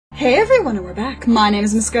Hey everyone, and we're back. My name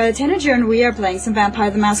is MissScarletTanager, and we are playing some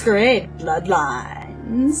Vampire the Masquerade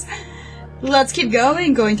Bloodlines. Let's keep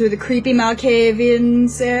going through the creepy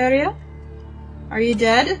Malkavian's area. Are you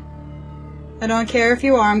dead? I don't care if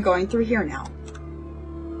you are, I'm going through here now.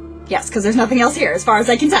 Yes, because there's nothing else here, as far as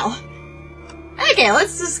I can tell. Okay,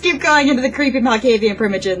 let's just keep going into the creepy Malkavian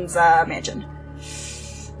primogen's mansion.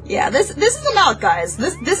 Yeah, this is a Malk, guys.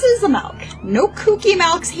 This is a Malk. No kooky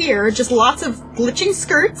Malks here, just lots of glitching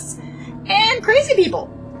skirts and crazy people.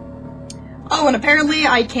 Oh, and apparently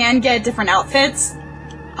I can get different outfits,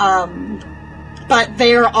 but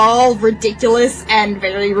they are all ridiculous and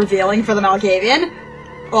very revealing for the Malkavian.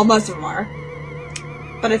 Well, most of them are.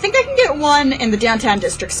 But I think I can get one in the downtown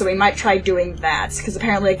district, so we might try doing that, because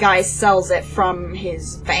apparently a guy sells it from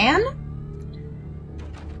his van.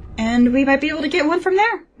 And we might be able to get one from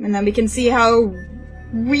there. And then we can see how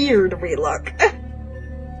weird we look.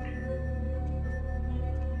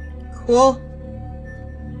 Cool.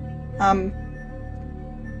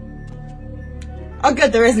 Oh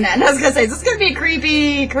good, there isn't any. I was gonna say, is this gonna be a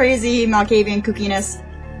creepy, crazy Malkavian kookiness?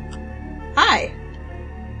 Hi.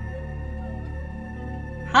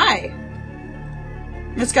 Hi.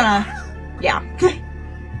 I'm just gonna... yeah.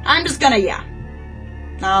 I'm just gonna, yeah.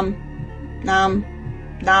 Nom.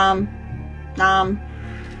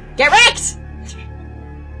 Get wrecked!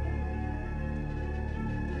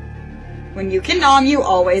 When you can nom, you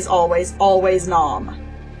always, always, always nom.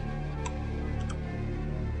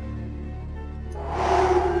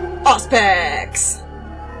 Auspex!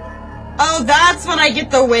 Oh, that's when I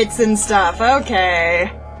get the wits and stuff.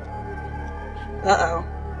 Okay. Uh-oh.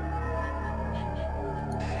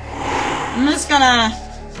 I'm just gonna...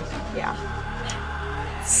 yeah.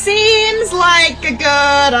 Seems like a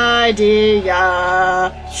good idea.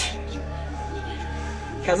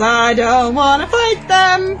 Cause I don't wanna fight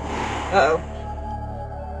them. Uh-oh.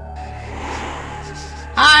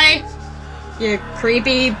 Hi! You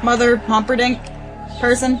creepy mother Humperdinck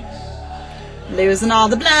person. Losing all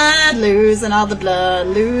the blood, losing all the blood,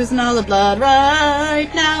 losing all the blood right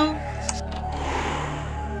now.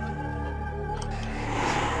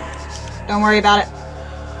 Don't worry about it.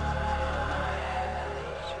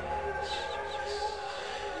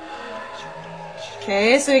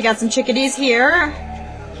 Okay, so we got some chickadees here.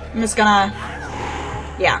 I'm just gonna...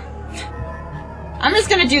 yeah. I'm just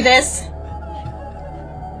gonna do this.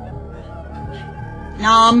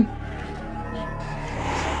 Nom.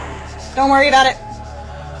 Don't worry about it.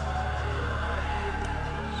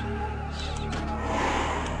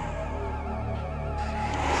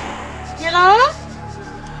 Hello?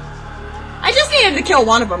 I just needed to kill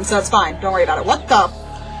one of them, so it's fine. Don't worry about it. What the...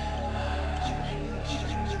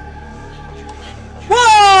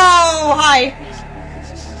 whoa! Hi.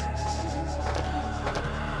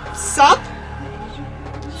 Sup?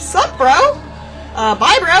 Sup, bro?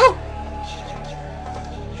 Bye, bro?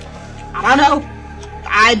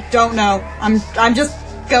 I don't know. I'm just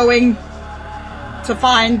going to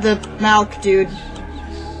find the Malk dude.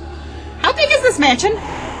 How big is this mansion?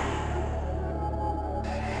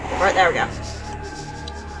 Right, there we go.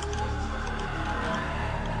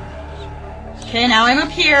 Okay, now I'm up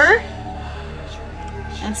here.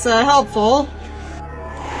 That's helpful.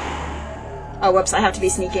 Oh, whoops, I have to be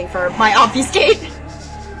sneaking for my obfuscate.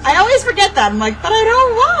 I always forget that. I'm like, but I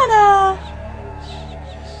don't wanna.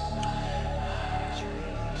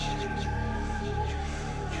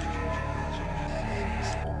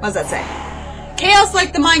 What does that say? Chaos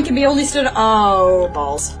like the mind can be only stood... oh,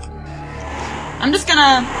 balls. I'm just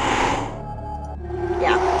gonna...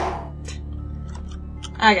 yeah.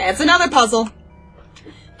 Okay, it's another puzzle.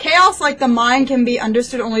 Chaos, like the mind, can be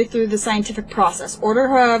understood only through the scientific process. Order,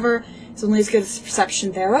 however, is only as good as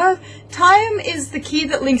perception thereof. Time is the key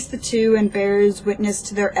that links the two and bears witness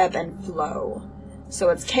to their ebb and flow. So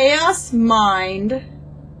it's chaos, mind,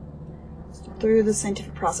 through the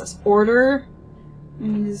scientific process. Order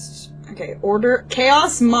is... okay, order...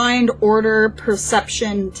 chaos, mind, order,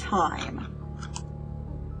 perception, time.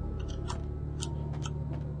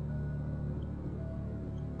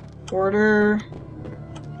 Order...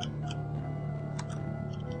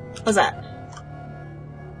 what's that?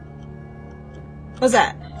 What's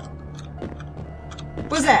that?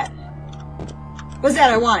 What's that? What's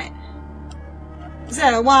that? I want it. What's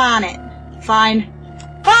that? I want it. Fine.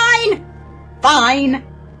 Fine! Fine!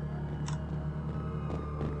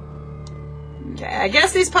 Okay, I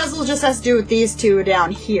guess these puzzles just has to do with these two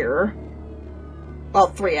down here. Well,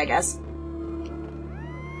 three, I guess.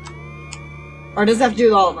 Or does it have to do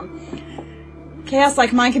with all of them? Chaos,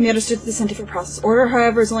 like mind, can be understood through the scientific process. Order,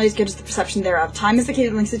 however, is only as good as the perception thereof. Time is the key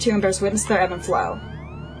that links the two and bears witness to their ebb and flow.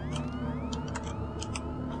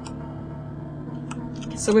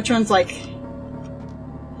 So which one's like...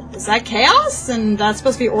 Is that chaos? And that's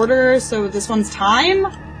supposed to be order, so this one's time?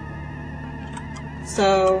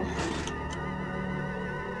 So...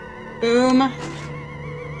 Boom.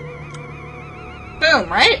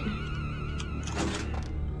 Boom, right?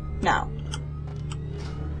 No.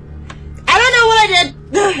 I don't know what I did!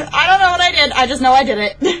 I don't know what I did, I just know I did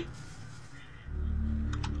it.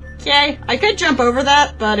 Okay, I could jump over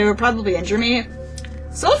that, but it would probably injure me.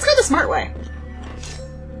 So let's go the smart way.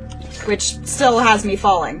 Which still has me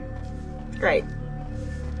falling. Great.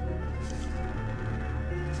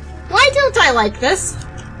 Why don't I like this?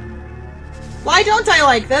 Why don't I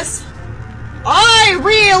like this? I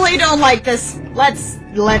really don't like this.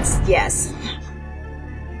 Yes.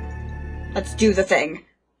 Let's do the thing.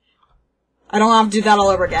 I don't have to do that all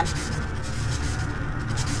over again.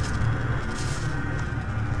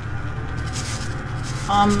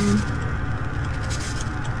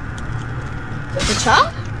 The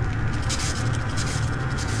cha?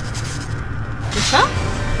 The cha?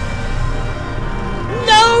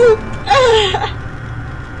 No!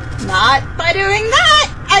 Not by doing that,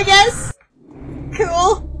 I guess.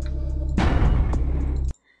 Cool.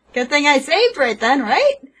 Good thing I saved right then,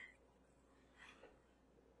 right?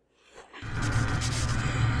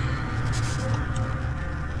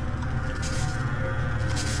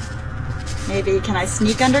 Maybe, can I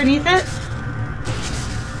sneak underneath it?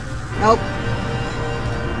 Nope.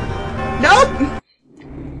 Nope!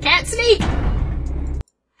 Can't sneak!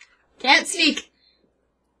 Can't sneak.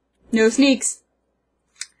 No sneaks.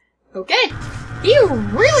 Okay. He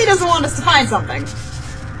really doesn't want us to find something.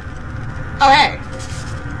 Oh, hey.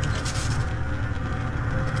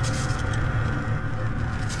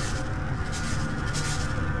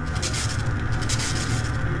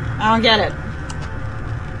 I don't get it.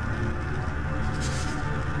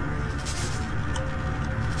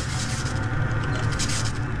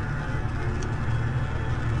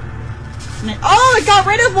 Oh, it got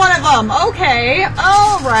rid of one of them! Okay.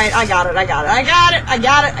 Oh, right. I got it.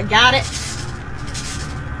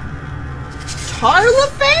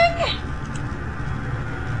 Tarlafang?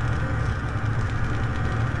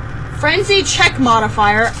 Frenzy check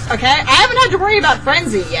modifier. Okay, I haven't had to worry about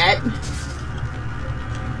Frenzy yet.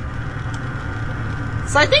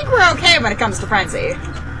 So I think we're okay when it comes to Frenzy.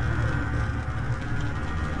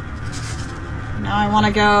 Now I want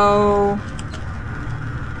to go...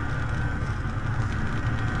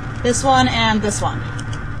 this one and this one.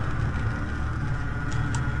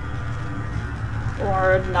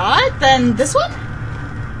 Or not? Then this one?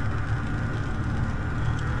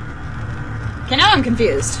 Okay, now I'm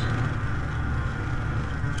confused.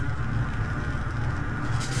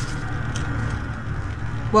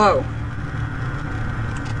 Whoa.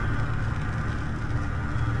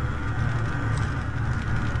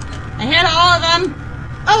 I hit all of them.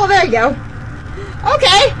 Oh, there you go.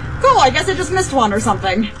 Okay, cool. I guess I just missed one or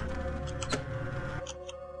something.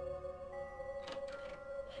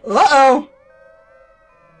 Uh-oh.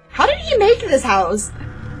 How did he make this house?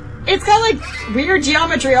 It's got, like, weird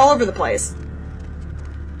geometry all over the place.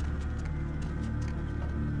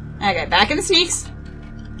 Okay, back in the sneaks.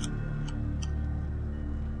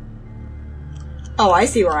 Oh, I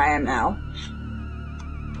see where I am now.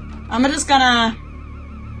 I'm just gonna...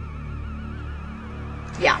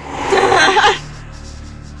 yeah.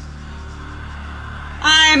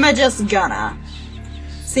 I'm just gonna.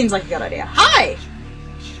 Seems like a good idea. Hi!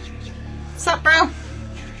 What's up, bro?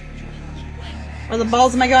 Where the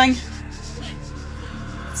balls am I going?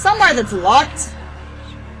 Somewhere that's locked.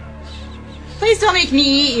 Please don't make me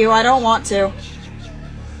eat you, I don't want to.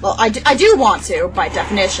 Well, I do want to, by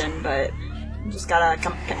definition, but... I'm just gotta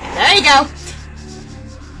come... there you go!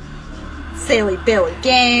 Silly Billy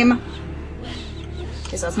game.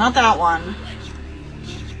 Okay, so it's not that one.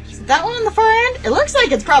 Is it that one on the far end? It looks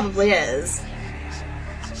like it probably is.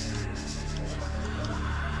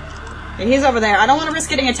 Okay, he's over there. I don't want to risk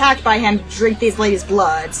getting attacked by him to drink these ladies'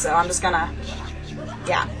 blood, so I'm just gonna...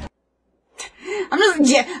 yeah. I'm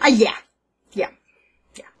just... yeah. Yeah.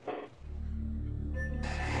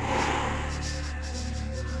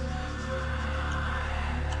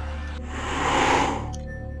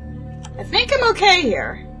 I think I'm okay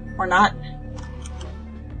here. Or not.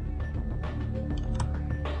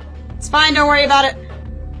 It's fine, don't worry about it.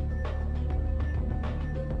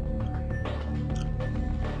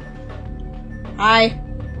 Hi.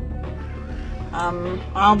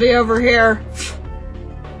 I'll be over here.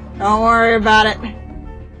 Don't worry about it.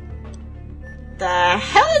 The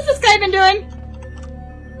hell has this guy been doing?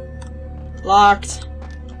 Locked.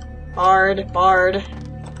 Barred.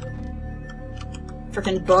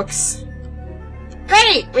 Frickin' books.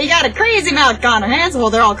 Great! We got a crazy Malk on our hands. Well,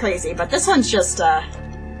 they're all crazy, but this one's just,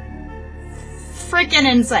 freaking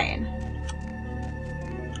insane.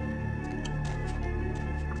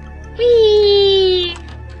 Whee!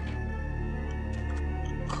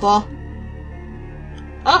 Cool.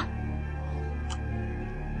 Oh!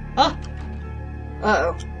 Oh!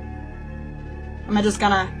 Uh-oh. Am I just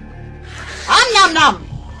gonna... nom nom!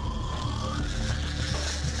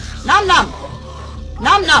 Nom nom!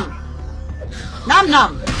 Nom nom! Nom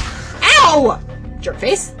nom! Ow! Jerk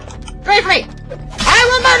face. Get away from me! I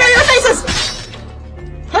will murder your faces!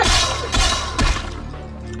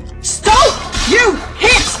 Stop! You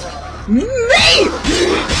hit me!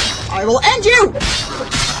 I will end you!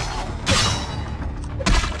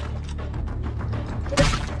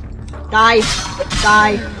 Die.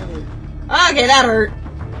 Die. Okay, that hurt.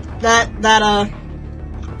 That hurt!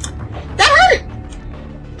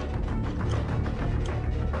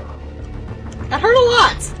 That hurt a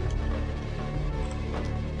lot!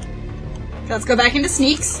 Let's go back into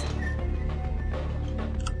sneaks.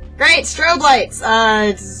 Great, strobe lights! So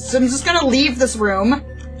I'm just gonna leave this room,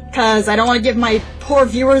 because I don't want to give my poor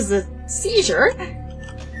viewers a seizure.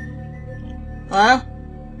 Hello?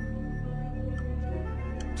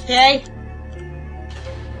 Okay.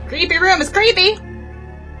 Creepy room is creepy!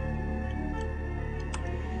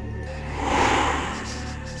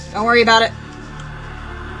 Don't worry about it.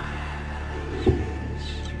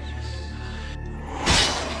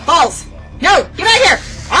 Balls! No! Get out of here!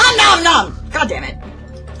 Ah, nom nom! God damn it.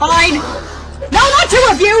 Fine. No, not two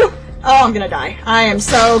of you! Oh, I'm gonna die. I am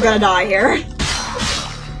so gonna die here.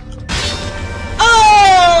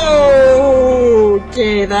 Oh!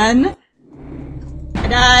 Okay, then. I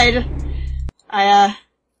died. I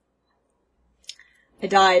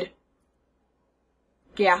died.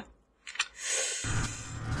 Yeah.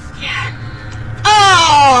 Yeah.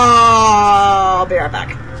 Oh! I'll be right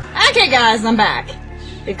back. Okay, guys, I'm back.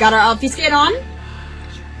 We've got our obfuscate on.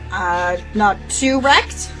 Not too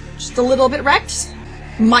wrecked. Just a little bit wrecked.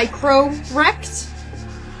 Micro wrecked.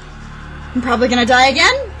 I'm probably gonna die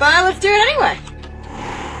again, but let's do it anyway.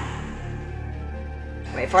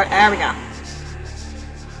 Wait for it. There we go.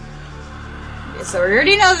 Okay, so we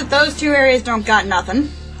already know that those two areas don't got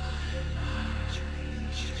nothing.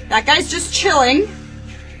 That guy's just chilling.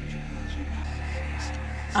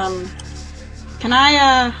 Can I,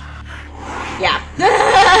 yeah.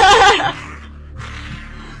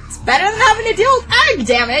 It's better than having to deal with ag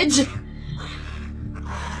damage!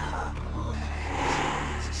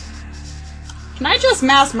 Can I just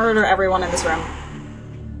mass murder everyone in this room?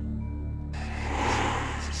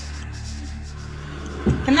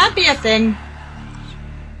 Can that be a thing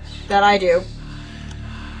that I do?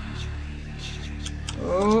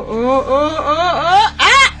 Oh.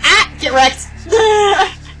 Ah! Get wrecked!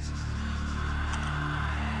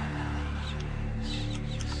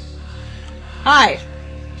 Hi!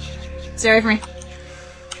 Stay away from me.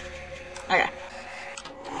 Okay.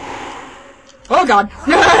 Oh god!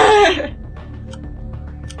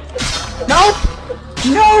 Nope!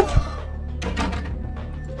 Nope!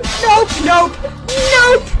 Nope! Nope!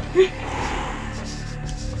 Nope!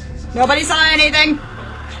 Nobody saw anything!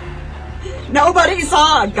 Nobody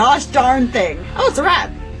saw a gosh darn thing! Oh, it's a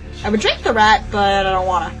rat! I would drink the rat, but I don't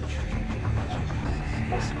wanna.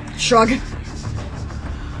 Shrug.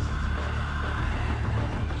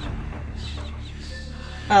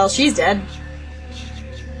 Well, she's dead.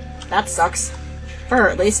 That sucks. For her,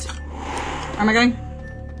 at least. Where am I going?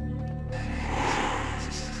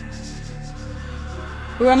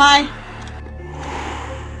 Who am I?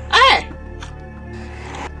 Hey!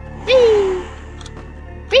 Whee!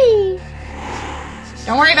 Whee!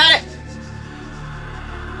 Don't worry about it!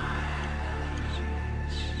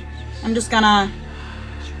 I'm just gonna...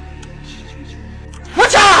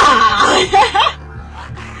 Whatcha!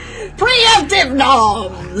 Preemptive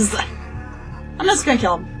noms! I'm just gonna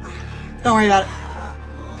kill him. Don't worry about it.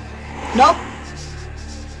 Nope.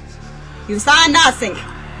 You saw nothing.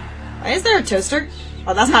 Why is there a toaster?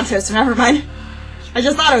 Oh, that's not a toaster, never mind. I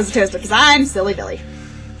just thought it was a toaster, because I'm Silly Billy.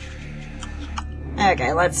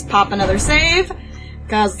 Okay, let's pop another save,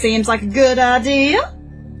 because it seems like a good idea.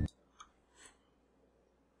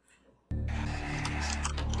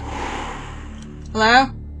 Hello?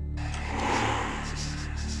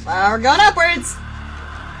 Well, we're going upwards.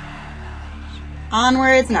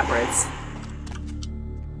 Onwards and upwards.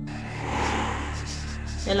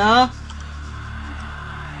 Hello?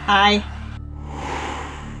 Hi.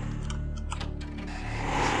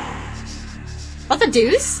 What the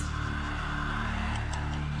deuce?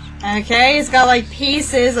 Okay, he's got like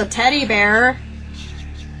pieces of teddy bear.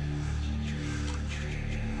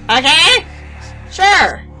 Okay?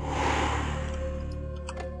 Sure!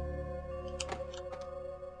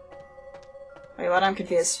 Wait, what? I'm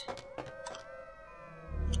confused.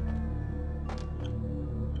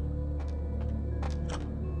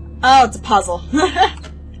 Oh, it's a puzzle.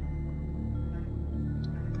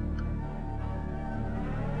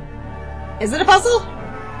 Is it a puzzle?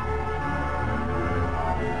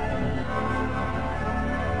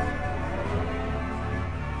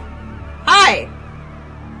 Hi!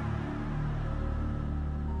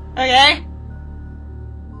 Okay.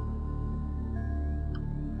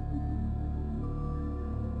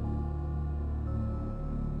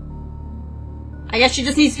 I guess she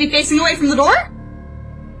just needs to be facing away from the door?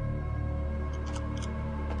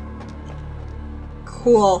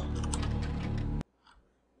 Cool.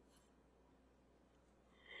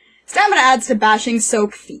 Stamina adds to bashing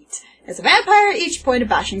soak feat. As a vampire, each point of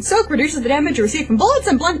bashing soak reduces the damage you receive from bullets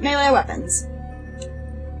and blunt melee weapons.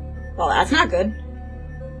 Well, that's not good.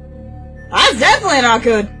 That's definitely not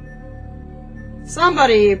good!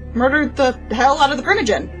 Somebody murdered the hell out of the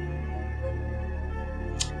primogen.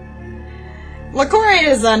 LaCour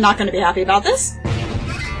is not going to be happy about this.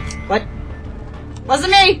 What?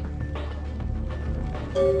 Wasn't me!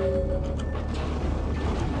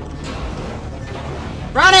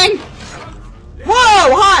 Running!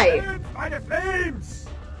 Whoa, hi! By the flames!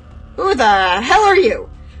 Who the hell are you?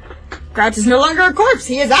 Grouch is no longer a corpse,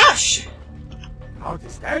 he is ash! Out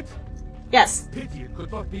is dead? Yes. Pity it could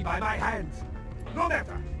not be by my hand. No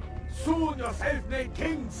matter. Soon your self-made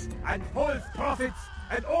kings and false prophets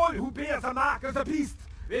and all who bear the mark of the beast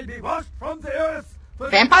will be washed from the earth for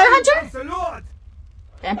Vampire the Hunter? of the Lord.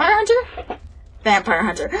 Vampire Hunter? Vampire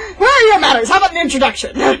Hunter. Where are your manners? How about an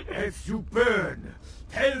introduction? As you burn,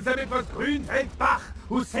 tell them it was Grünfeld Bach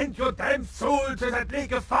who sent your damned soul to that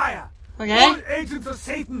lake of fire. Okay. All agents of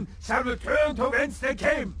Satan shall return to whence they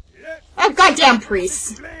came. Oh, goddamn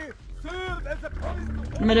priests. What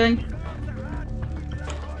am I doing?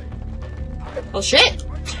 Oh, shit!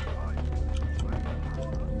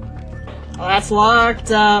 Oh, that's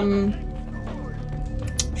locked, I'm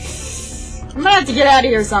gonna have to get out of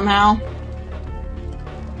here somehow.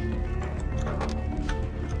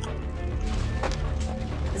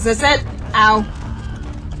 Is this it? Ow.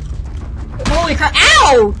 Holy crap.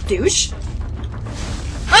 Ow! Douche!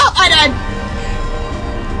 Oh, I died!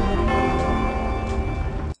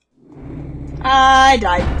 I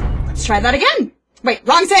died. Let's try that again! Wait,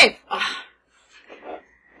 wrong save! Ugh.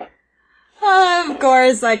 Of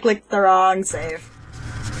course, I clicked the wrong save.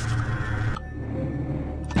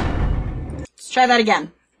 Let's try that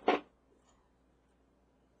again.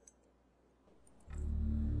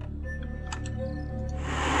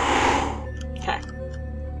 Okay.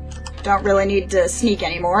 Don't really need to sneak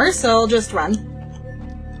anymore, so I'll just run.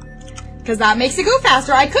 Because that makes it go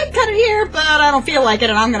faster. I could cut it here, but I don't feel like it,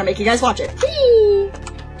 and I'm gonna make you guys watch it. Whee!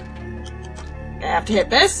 I have to hit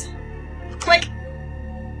this. Click.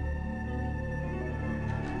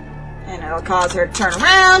 And it'll cause her to turn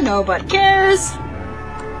around. Nobody cares.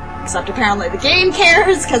 Except apparently the game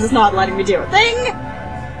cares, because it's not letting me do a thing.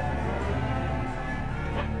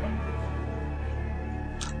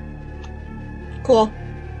 Cool.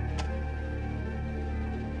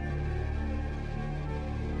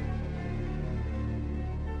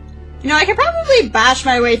 You know, I could probably bash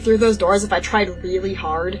my way through those doors if I tried really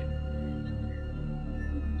hard.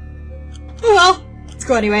 Oh well. Let's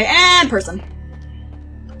go anyway. And person.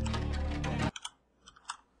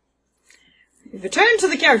 Return to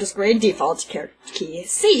the character screen. Default key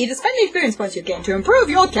C to spend the experience points you've gained to improve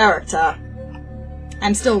your character.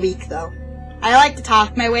 I'm still weak, though. I like to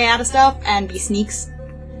talk my way out of stuff and be sneaks.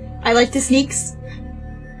 I like to sneaks.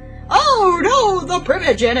 Oh no, the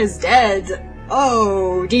primogen is dead.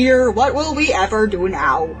 Oh dear, what will we ever do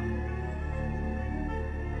now?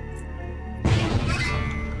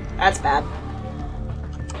 That's bad.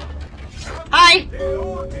 Hi!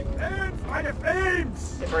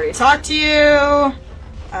 I've already talked to you.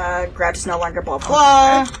 Grouch is no longer blah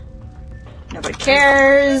blah. Nobody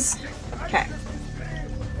cares. Okay.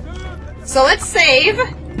 So let's save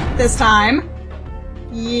this time.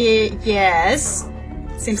 Yes.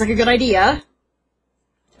 Seems like a good idea.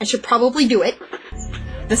 I should probably do it.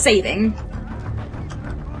 The saving.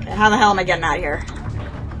 Okay, how the hell am I getting out of here?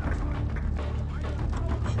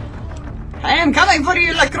 I am coming for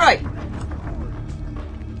you, LaCroix!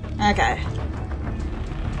 Okay.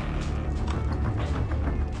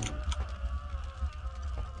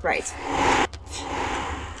 Right.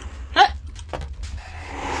 Huh.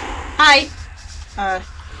 Hi!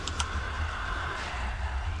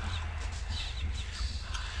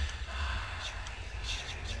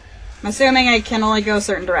 I'm assuming I can only go a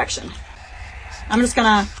certain direction. I'm just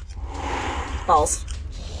gonna... Balls.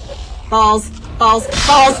 Balls. Balls.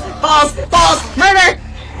 Balls. Balls. Balls. Murder!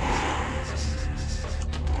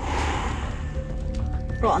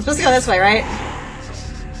 Cool, I'm supposed to go this way, right?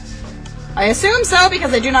 I assume so,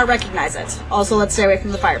 because I do not recognize it. Also, let's stay away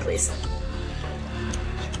from the fire, please.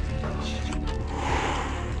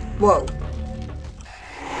 Whoa.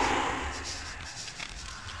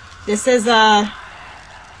 This is,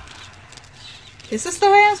 Is this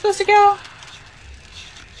the way I'm supposed to go?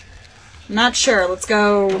 I'm not sure. Let's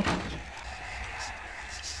go...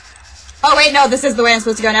 Oh, wait, no, this is the way I'm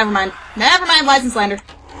supposed to go. Never mind. Never mind, license slander.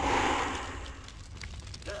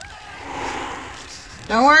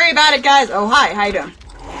 Don't worry about it, guys. Oh, hi. How you doing?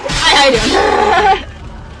 Hi, how you doing?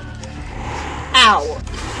 Ow.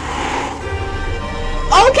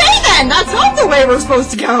 Okay, then! That's not the way we're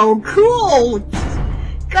supposed to go! Cool!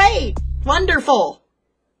 Great! Wonderful!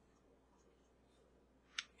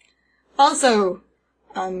 Also,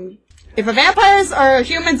 if a vampires are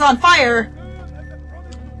humans on fire...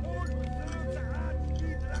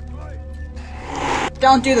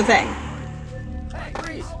 Don't do the thing.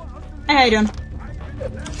 Hey, how you doing?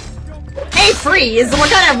 Hey, freeze! What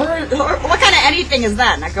kind of anything is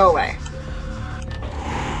that? Now go away.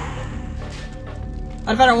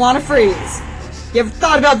 What if I don't want to freeze? You ever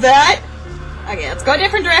thought about that? Okay, let's go a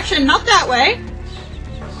different direction, not that way.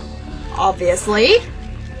 Obviously.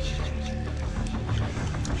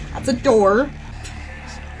 That's a door.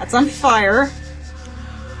 That's on fire.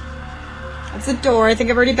 That's a door. I think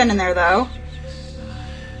I've already been in there, though.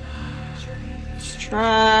 Let's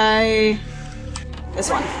try... this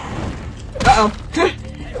one. Uh-oh. They're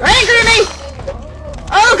angry at me!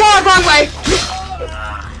 Oh god, wrong way!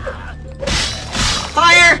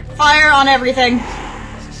 Fire! Fire on everything.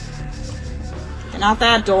 And not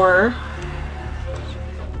that door.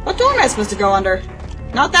 What door am I supposed to go under?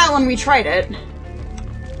 Not that one, we tried it.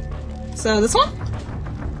 So, this one?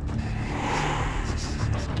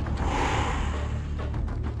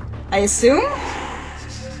 I assume?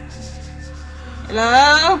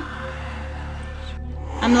 Hello?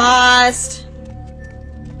 I'm lost.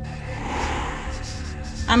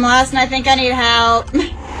 I'm lost and I think I need help.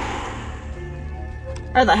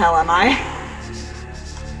 Where the hell am I?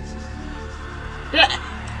 Yeah,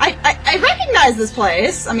 I recognize this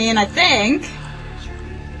place. I mean, I think.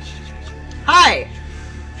 Hi.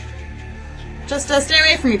 Just stay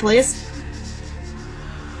away from me, please.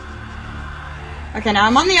 Okay, now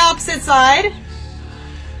I'm on the opposite side.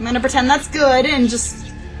 I'm gonna pretend that's good and just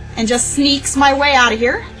sneaks my way out of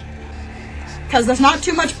here. Because there's not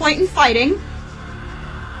too much point in fighting.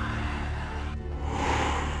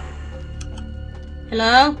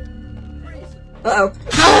 Hello? Uh-oh.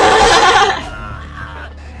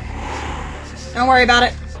 Don't worry about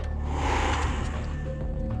it.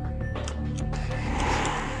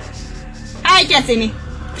 Ah, you can't see me.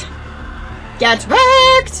 Get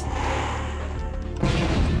wrecked!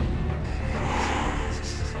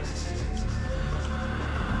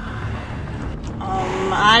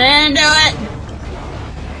 I didn't do it!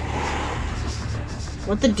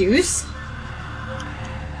 What the deuce?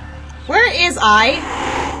 Where is I?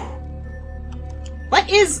 What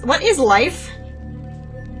is life?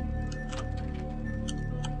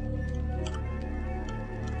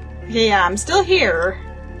 Okay, yeah, I'm still here.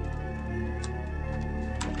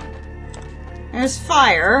 There's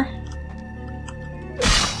fire.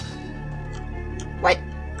 What?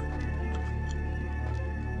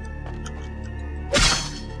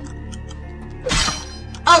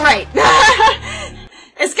 Oh, right!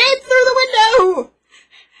 Escape through the window!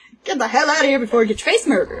 Get the hell out of here before you get your face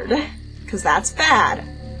murdered. Because that's bad.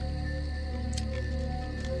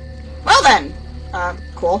 Well then!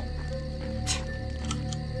 Cool.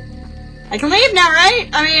 I can leave now, right?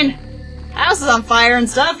 I mean, house is on fire and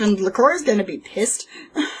stuff, and LaCroix's gonna be pissed.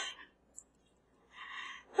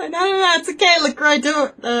 No, it's okay, LaCroix,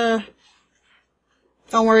 don't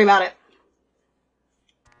worry about it.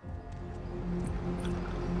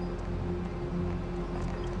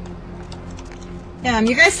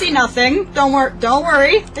 You guys see nothing. Don't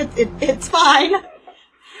worry. It's fine.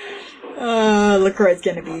 LaCroix's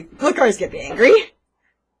gonna be angry.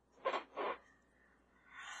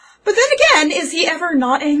 But then again, is he ever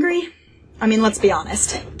not angry? I mean, let's be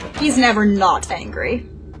honest. He's never not angry.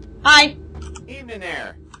 Hi. Evening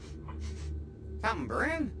there. Something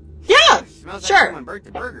burning? Yeah, Smells sure. like someone burnt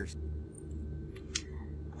the burgers.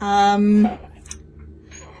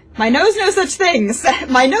 My nose knows such things.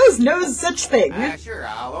 My nose knows such thing. Sure,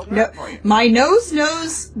 I'll open it up for you. My nose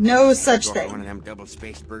knows such Go for thing. one of them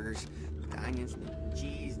double-spaced burgers with the onions and the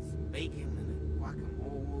cheese, and the bacon, and the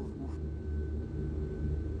guacamole.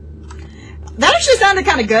 That actually sounded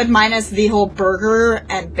kind of good, minus the whole burger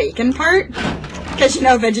and bacon part. Because, you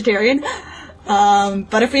know, vegetarian.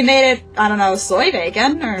 But if we made it, I don't know, soy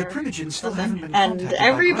bacon or The primogens still haven't been and contacted by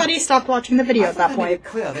everybody Grout. stopped watching the video at that I made point. it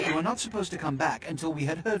clear that you were not supposed to come back until we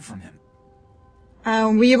had heard from him.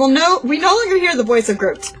 We no longer hear the voice of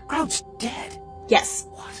Groot. Grout's dead. Yes.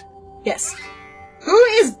 What? Yes. Who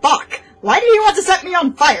is Bach? Why did he want to set me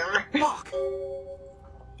on fire? Bach!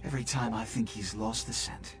 Every time I think he's lost the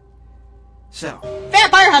scent. So,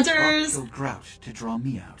 Vampire Bach hunters! killed Grout to draw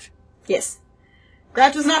me out. Yes.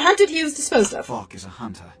 Grout was not hunted, he was disposed of. Bach is a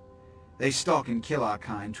hunter. They stalk and kill our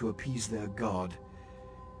kind to appease their god.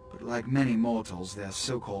 But like many mortals, their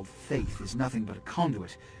so-called faith is nothing but a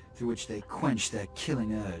conduit through which they quench their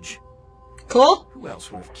killing urge. Cool. Who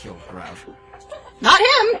else would have killed Grout? Not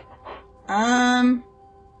him!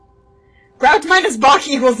 Grout minus Bach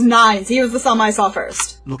equals 9. He was the sum I saw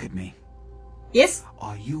first. Look at me. Yes?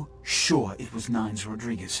 Are you sure it was Nines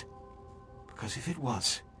Rodriguez? Because if it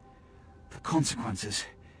was, the consequences...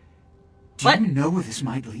 Do What? you know where this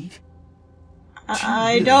might lead? Do you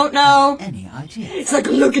I really don't know. have any idea? It's like,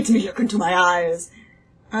 look at me, look into my eyes.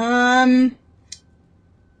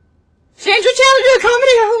 Change your channel to a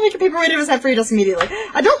comedy. I will make people ready to set free just immediately.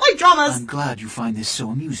 I don't like dramas. I'm glad you find this so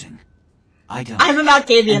amusing. I don't. I'm a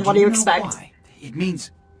Malkavian, And what do you know expect? Why? It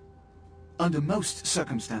means... Under most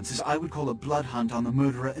circumstances, I would call a blood hunt on the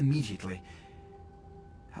murderer immediately.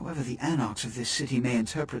 However, the anarchs of this city may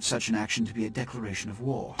interpret such an action to be a declaration of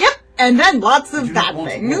war. Yep, and then lots I of do not bad want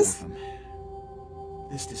to war with things. them.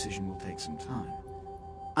 This decision will take some time.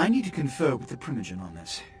 I need to confer with the primogen on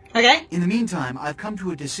this. Okay, In the meantime, I've come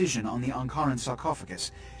to a decision on the Ankaran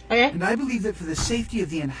sarcophagus, okay. and I believe that for the safety of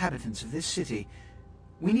the inhabitants of this city,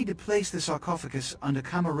 we need to place the sarcophagus under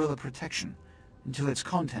Camarilla protection until its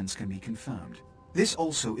contents can be confirmed. This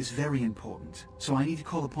also is very important, so I need to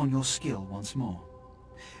call upon your skill once more.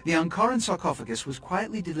 The Ankaran sarcophagus was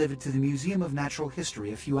quietly delivered to the Museum of Natural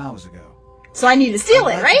History a few hours ago. So I need to steal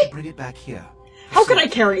I'd it, like you to right? bring it back here. How could I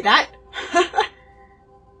carry that?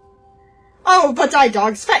 Oh, but I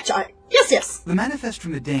dogs fetch. Yes. The manifest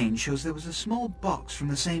from the Dane shows there was a small box from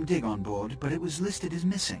the same dig on board, but it was listed as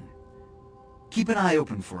missing. Keep an eye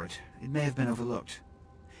open for it. It may have been overlooked.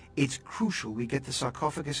 It's crucial we get the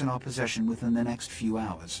sarcophagus in our possession within the next few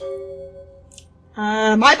hours.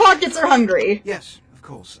 My pockets are hungry. Yes, of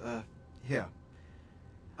course. Here.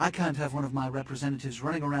 I can't have one of my representatives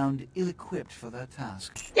running around ill-equipped for that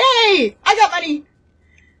task. Yay! I got money!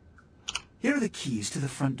 Here are the keys to the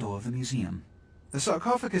front door of the museum. The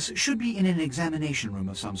sarcophagus should be in an examination room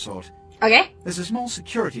of some sort. Okay. There's a small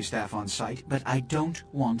security staff on site, but I don't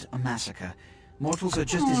want a massacre. Mortals are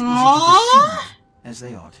just as easy to Aww. deceive as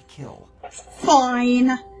they are to kill.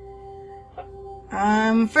 Fine.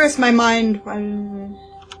 First my mind...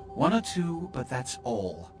 One or two, but that's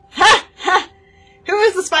all. Ha! Ha! Who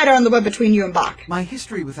is the spider on the web between you and Bach? My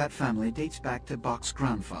history with that family dates back to Bach's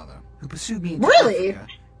grandfather, who pursued me into Really? Africa,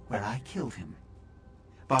 where I killed him.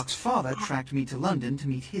 Bach's father tracked me to London to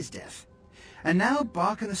meet his death. And now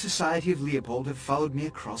Bach and the Society of Leopold have followed me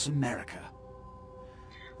across America.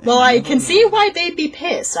 Well, I Never can see know. why they'd be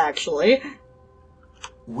pissed, actually.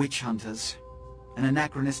 Witch hunters, an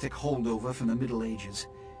anachronistic holdover from the Middle Ages.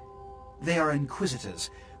 They are inquisitors,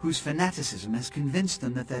 whose fanaticism has convinced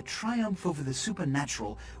them that their triumph over the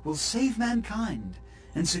supernatural will save mankind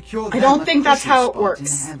and secure them don't a think that's cushion how it spot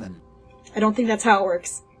works. in heaven. I don't think that's how it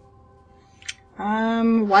works.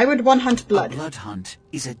 Why would one hunt blood? A blood hunt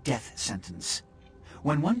is a death sentence.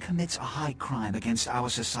 When one commits a high crime against our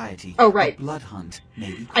society, Oh, right. a blood hunt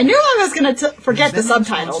may be I knew I was gonna forget It the is then the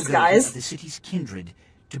subtitles, responsibility of guys. the city's kindred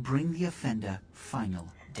to bring the offender final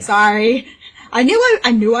death. Sorry. I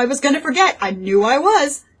knew I was gonna forget. I knew I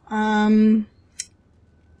was.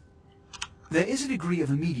 There is a degree of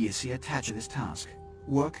immediacy attached to this task.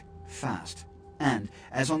 Work fast. And,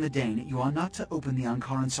 as on the Dane, you are not to open the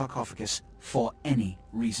Ankaran sarcophagus for any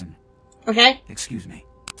reason. Okay. Excuse me.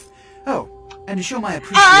 Oh, and to show my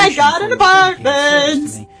appreciation I got for an your dedicated service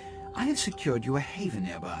apartment! to me, I have secured you a haven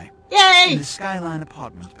nearby. In Yay! the Skyline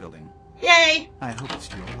apartment building. Yay! I hope it's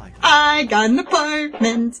to your liking. I got an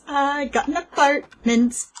apartment. I got an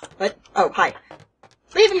apartment. What? Oh, hi.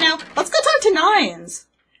 Leaving now. Let's go talk to Nines.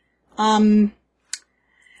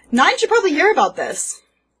 Nines should probably hear about this.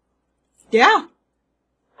 Yeah.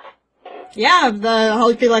 Yeah,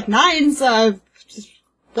 I'll be like, Nines,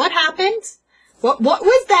 what happened? What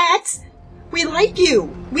was that? We like you.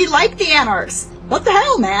 We like the Anarchs. What the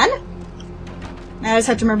hell, man? Now I just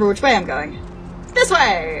have to remember which way I'm going. This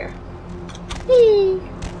way! Whee!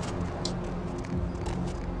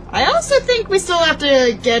 I also think we still have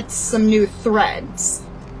to get some new threads.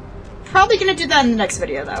 probably gonna do that in the next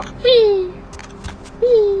video, though. Whee!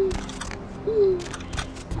 Whee! Whee!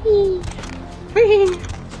 Whee! Whee!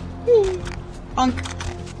 Whee! Honk.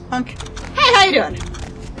 Honk. Hey, how you doing?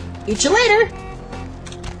 Eat you later!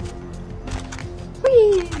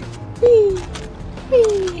 Whee! Whee!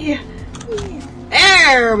 Whee! Whee!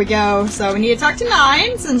 There we go. So we need to talk to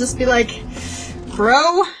Nines and just be like,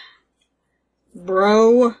 bro.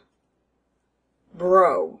 Bro.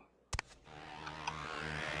 Bro.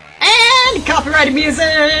 And copyrighted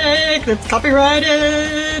music! That's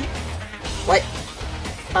copyrighted! What?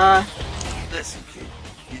 Listen, kid.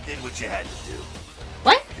 You did what you had to do.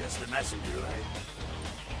 What? Just a messenger, right?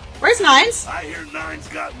 Where's Nines? I hear Nine's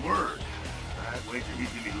got word. I'd wager he's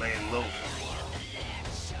gonna be laying low for a while.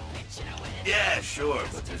 Yeah, sure,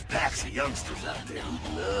 but there's packs of youngsters out there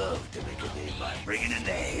who'd love to make a name by bringing in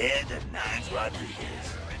the head of Nines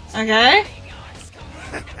Rodriguez. Okay.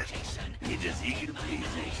 You're just eager to please,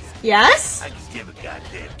 ain't you? Yes? I can give a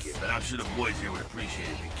goddamn kid, but I'm sure the boys here would appreciate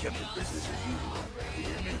it if we kept the business as usual. You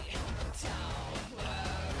hear me?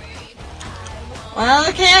 Well,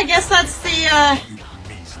 okay, I guess that's the, You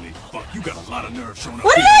measly fuck. You got a lot of nerve showing up.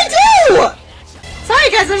 What did I do?! Sorry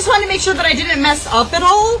guys, I just wanted to make sure that I didn't mess up at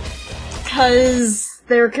all. Because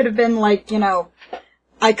there could have been, like, you know,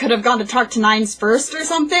 I could have gone to talk to Nines first or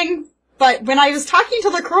something. But when I was talking to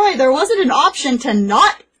LaCroix, there wasn't an option to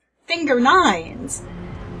not finger Nines.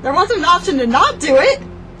 There wasn't an option to not do it.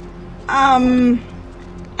 And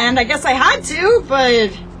I guess I had to,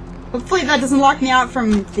 but hopefully that doesn't lock me out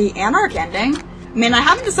from the Anarch ending. I mean, I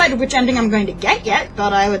haven't decided which ending I'm going to get yet,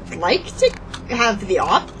 but I would like to have the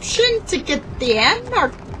option to get the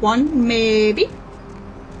Anarch one, maybe.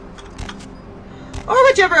 Or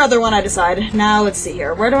whichever other one I decide. Now, let's see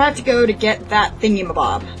here. Where do I have to go to get that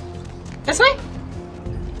thingy-mabob? This way?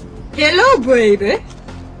 Hello, baby.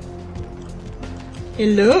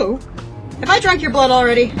 Hello? Have I drunk your blood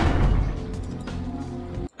already?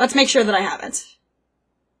 Let's make sure that I haven't.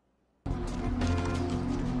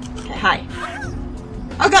 Okay, hi.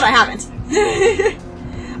 Oh god, I haven't.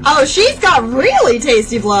 Oh, she's got really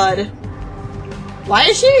tasty blood. Why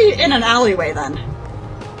is she in an alleyway, then?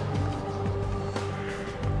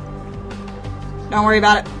 Don't worry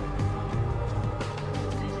about it.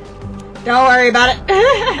 Don't worry about it.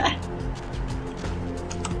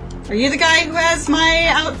 Are you the guy who has my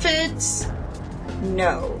outfit?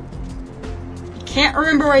 No. Can't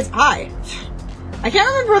remember where he's... Hi. I can't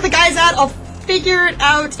remember where the guy's at. I'll figure it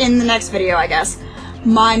out in the next video, I guess.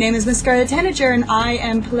 My name is MissScarletTanager, and I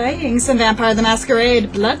am playing some Vampire the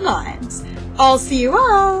Masquerade Bloodlines. I'll see you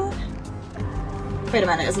all. Wait a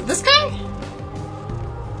minute, is it this guy?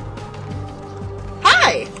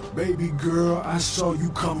 Hi! Baby girl, I saw you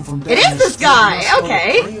come from down It is this guy,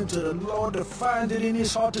 okay. Praying to the Lord to find it in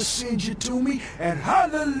his heart to send you to me, and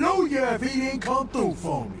hallelujah if he didn't come through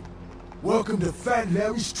for me. Welcome to Fat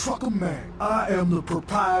Larry's Trucker Man. I am the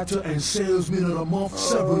proprietor and salesman of the month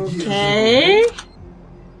several years ago. Okay.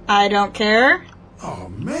 I don't care. Oh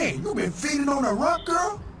man, you been feeding on the rock,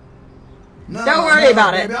 girl? Nah, Don't worry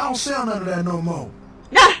about it. Baby, I don't sell none of that no more.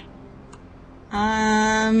 Ah!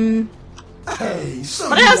 Hey,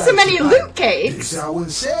 But I have so many loot cakes. Didn't say I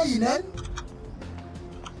wouldn't sell you nothing.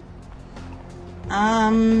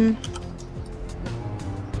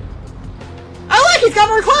 Oh look, he's got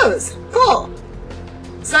more clothes. Cool.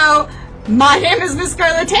 So, my name is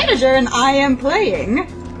MissScarletTanager, and I am playing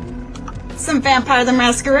some Vampire the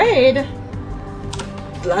Masquerade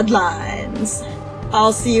Bloodlines.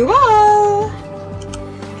 I'll see you all.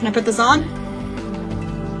 Can I put this on?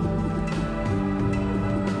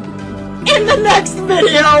 In the next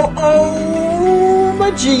video! Oh,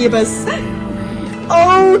 my jeebus.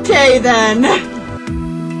 Okay, then.